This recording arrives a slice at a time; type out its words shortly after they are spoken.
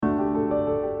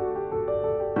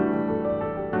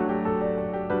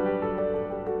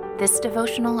This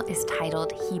devotional is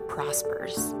titled, He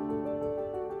Prospers.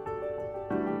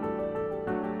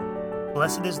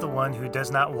 Blessed is the one who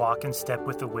does not walk in step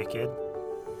with the wicked,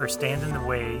 or stand in the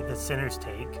way that sinners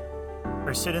take,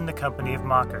 or sit in the company of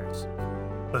mockers,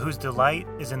 but whose delight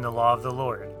is in the law of the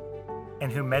Lord,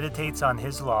 and who meditates on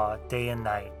his law day and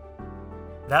night.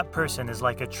 That person is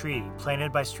like a tree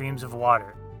planted by streams of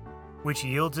water, which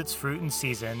yields its fruit in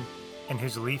season, and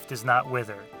whose leaf does not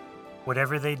wither.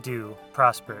 Whatever they do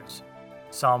prospers.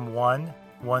 Psalm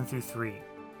 1:1-3.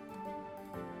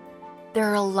 There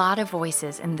are a lot of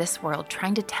voices in this world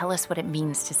trying to tell us what it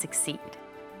means to succeed.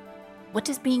 What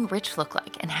does being rich look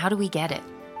like, and how do we get it?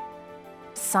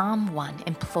 Psalm 1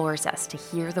 implores us to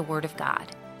hear the word of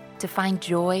God, to find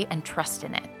joy and trust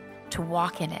in it, to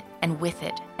walk in it and with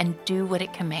it, and do what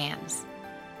it commands.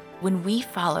 When we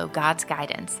follow God's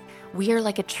guidance, we are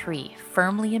like a tree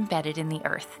firmly embedded in the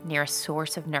earth near a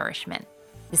source of nourishment.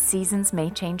 The seasons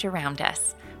may change around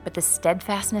us, but the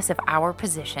steadfastness of our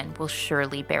position will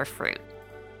surely bear fruit.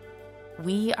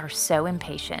 We are so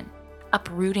impatient,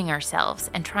 uprooting ourselves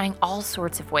and trying all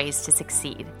sorts of ways to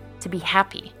succeed, to be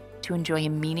happy, to enjoy a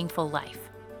meaningful life.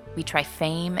 We try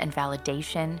fame and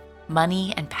validation,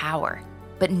 money and power,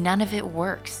 but none of it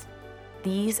works.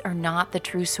 These are not the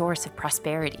true source of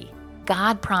prosperity.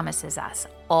 God promises us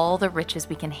all the riches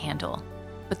we can handle,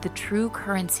 but the true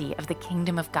currency of the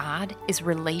kingdom of God is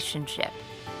relationship.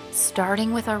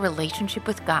 Starting with our relationship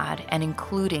with God and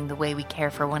including the way we care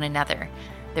for one another,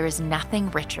 there is nothing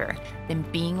richer than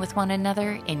being with one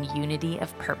another in unity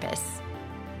of purpose.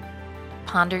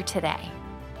 Ponder today.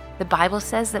 The Bible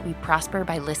says that we prosper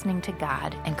by listening to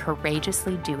God and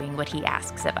courageously doing what He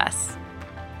asks of us.